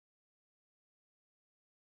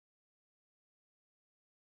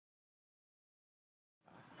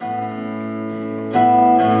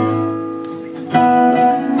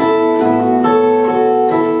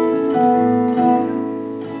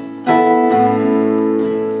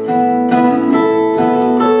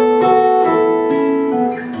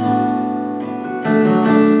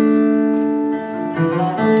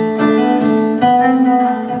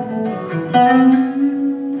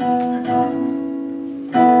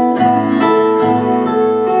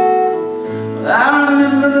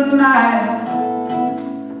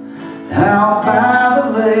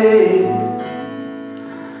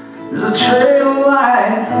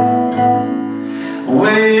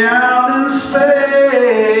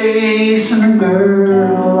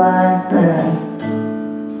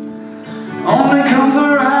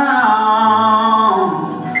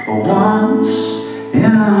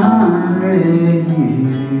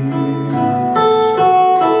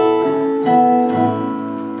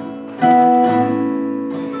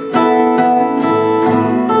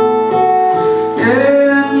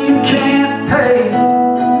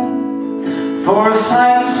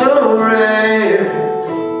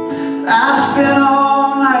I spent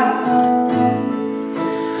all night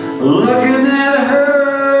looking at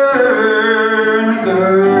her, and a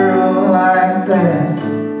girl like that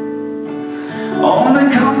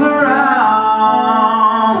only comes around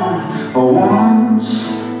once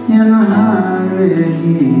in 100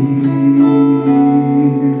 years.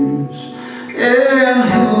 And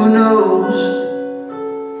who knows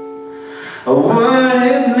what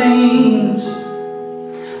it means?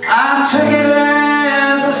 I took it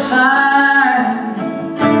as a sign.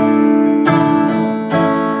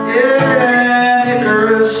 Yeah,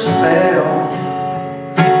 Icarus fell,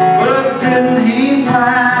 but didn't he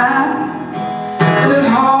fly with his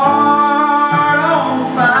heart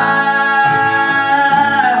on fire?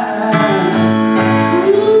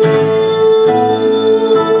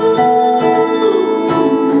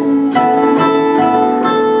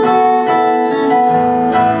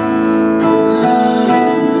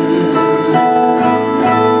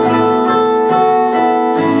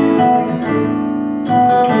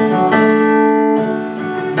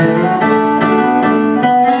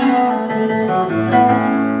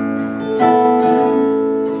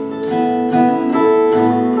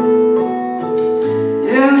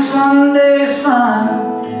 Sunday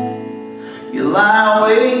sun, you lie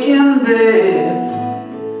awake in bed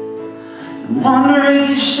and wonder if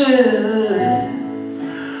you should.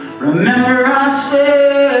 Remember I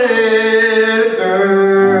said a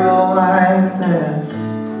girl like that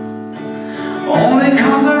only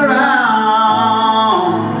comes around